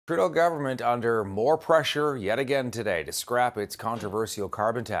Trudeau government under more pressure yet again today to scrap its controversial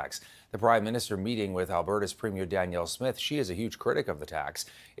carbon tax. The Prime Minister meeting with Alberta's Premier Danielle Smith. She is a huge critic of the tax.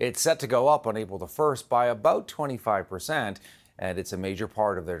 It's set to go up on April the 1st by about 25%, and it's a major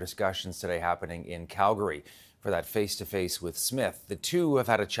part of their discussions today happening in Calgary. For that face-to-face with Smith, the two have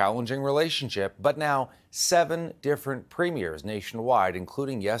had a challenging relationship, but now 7 different premiers nationwide,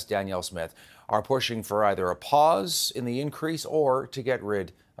 including, yes, Danielle Smith, are pushing for either a pause in the increase or to get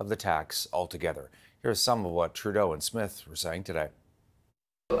rid of the tax altogether. Here's some of what Trudeau and Smith were saying today.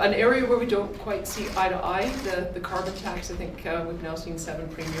 An area where we don't quite see eye to eye, the carbon tax. I think we've now seen 7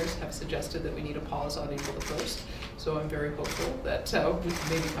 premiers have suggested that we need a pause on April the 1st. So I'm very hopeful that we can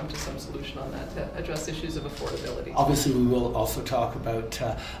maybe come to some solution on that to address issues of affordability. Obviously, we will also talk about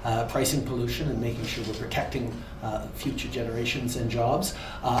pricing pollution and making sure we're protecting future generations and jobs.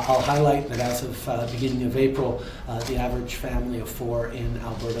 I'll highlight that as of beginning of April, the average family of 4 in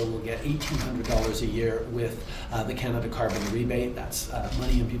Alberta will get $1,800 a year with the Canada Carbon Rebate. That's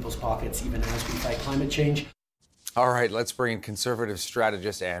money in people's pockets even as we fight climate change. All right, let's bring in Conservative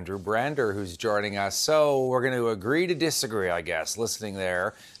strategist Andrew Brander, who's joining us. So we're going to agree to disagree, I guess, listening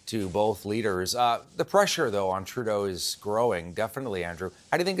there to both leaders. The pressure, though, on Trudeau is growing, definitely, Andrew.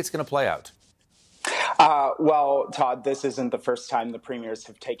 How do you think it's going to play out? Well, Todd, this isn't the first time the premiers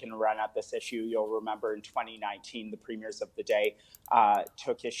have taken a run at this issue. You'll remember in 2019, the premiers of the day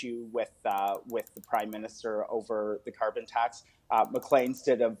took issue with the Prime Minister over the carbon tax. Maclean's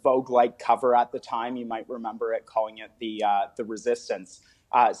did a Vogue-like cover at the time. You might remember it, calling it the Resistance.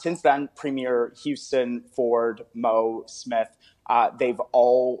 Since then, Premier Houston, Ford, Moe, Smith, they've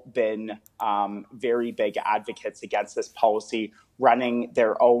all been very big advocates against this policy, running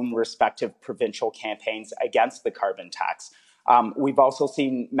their own respective provincial campaigns against the carbon tax. We've also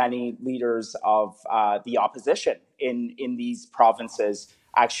seen many leaders of the opposition in these provinces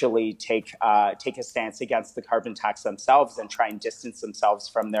actually take a stance against the carbon tax themselves and try and distance themselves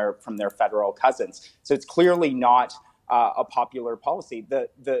from their federal cousins. So it's clearly not a popular policy.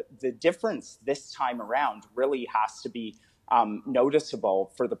 The difference this time around really has to be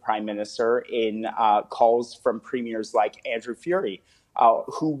noticeable for the Prime Minister in calls from premiers like Andrew Furey,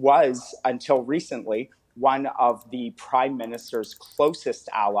 who was, until recently, one of the Prime Minister's closest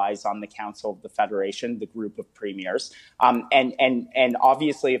allies on the Council of the Federation, the group of premiers. And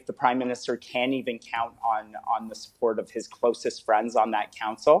obviously, if the Prime Minister can't even count on the support of his closest friends on that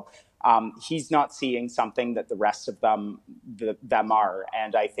council, he's not seeing something that the rest of them are,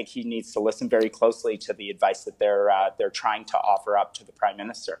 and I think he needs to listen very closely to the advice that they're trying to offer up to the Prime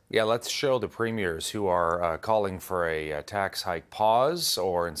Minister. Yeah, let's show the premiers who are calling for a tax hike pause,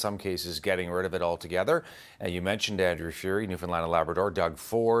 or in some cases getting rid of it altogether. And you mentioned Andrew Furey, Newfoundland and Labrador, Doug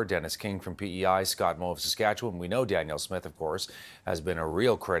Ford, Dennis King from PEI, Scott Moe of Saskatchewan. We know Danielle Smith, of course, has been a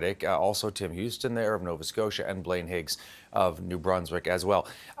real critic. Also Tim Houston there of Nova Scotia, and Blaine Higgs of New Brunswick as well.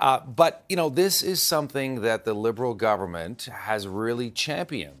 But, you know, this is something that the Liberal government has really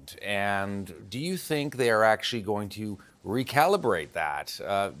championed. And do you think they are actually going to recalibrate that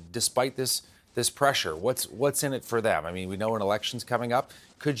despite this pressure? What's in it for them? I mean, we know an election's coming up.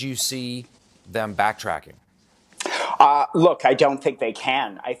 Could you see them backtracking? Look, I don't think they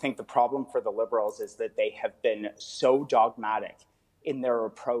can. I think the problem for the Liberals is that they have been so dogmatic in their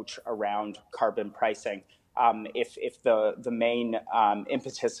approach around carbon pricing. If the main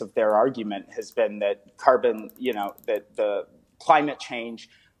impetus of their argument has been that that the climate change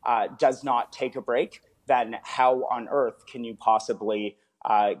does not take a break, then how on earth can you possibly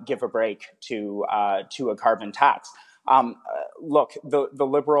give a break to a carbon tax? Look, the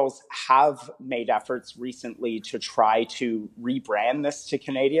Liberals have made efforts recently to try to rebrand this to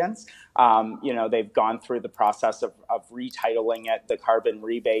Canadians. They've gone through the process of retitling it the carbon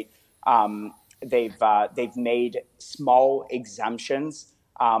rebate. They've made small exemptions.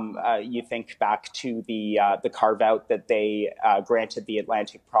 You think back to the carve out that they granted the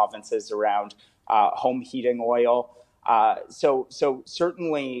Atlantic provinces around home heating oil. So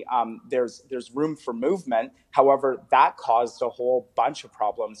certainly there's room for movement. However, that caused a whole bunch of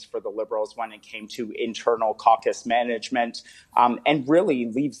problems for the Liberals when it came to internal caucus management, and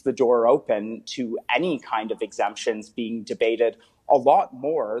really leaves the door open to any kind of exemptions being debated a lot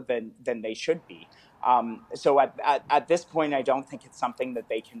more than they should be. So at this point, I don't think it's something that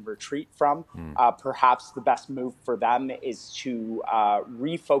they can retreat from. Perhaps the best move for them is to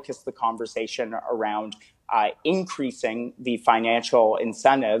refocus the conversation around increasing the financial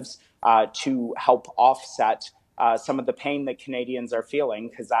incentives to help offset some of the pain that Canadians are feeling,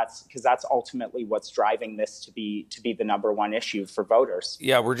 because that's ultimately what's driving this to be the number one issue for voters.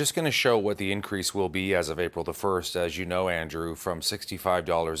 Yeah, we're just going to show what the increase will be as of April the 1st, as you know, Andrew, from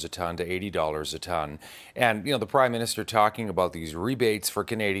 $65 a ton to $80 a ton. And, the Prime Minister talking about these rebates for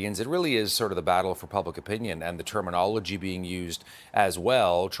Canadians, it really is sort of the battle for public opinion and the terminology being used as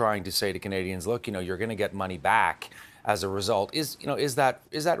well, trying to say to Canadians, look, you're going to get money back as a result. Is that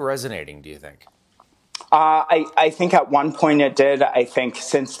resonating, do you think? I think at one point it did. I think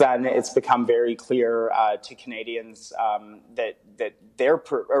since then it's become very clear to Canadians that they're,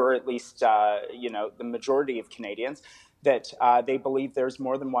 or at least the majority of Canadians, that they believe there's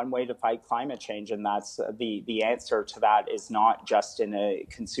more than one way to fight climate change, and that's the answer to that is not just in a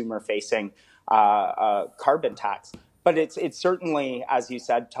consumer-facing carbon tax. But it's certainly, as you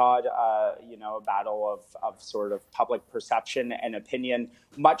said, Todd, a battle of sort of public perception and opinion,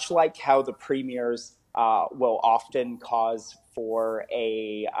 much like how the premiers will often cause for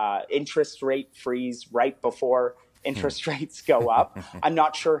a interest rate freeze right before interest rates go up. I'm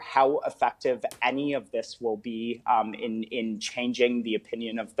not sure how effective any of this will be in changing the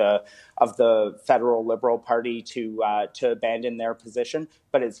opinion of the federal Liberal Party to abandon their position,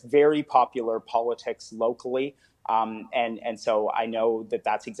 but it's very popular politics locally. And so I know that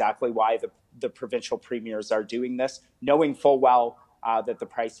that's exactly why the provincial premiers are doing this, knowing full well that the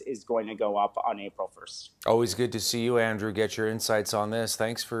price is going to go up on April 1st. Always good to see you, Andrew, get your insights on this.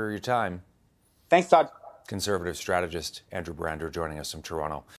 Thanks for your time. Thanks, Todd. Conservative strategist Andrew Brander joining us from Toronto.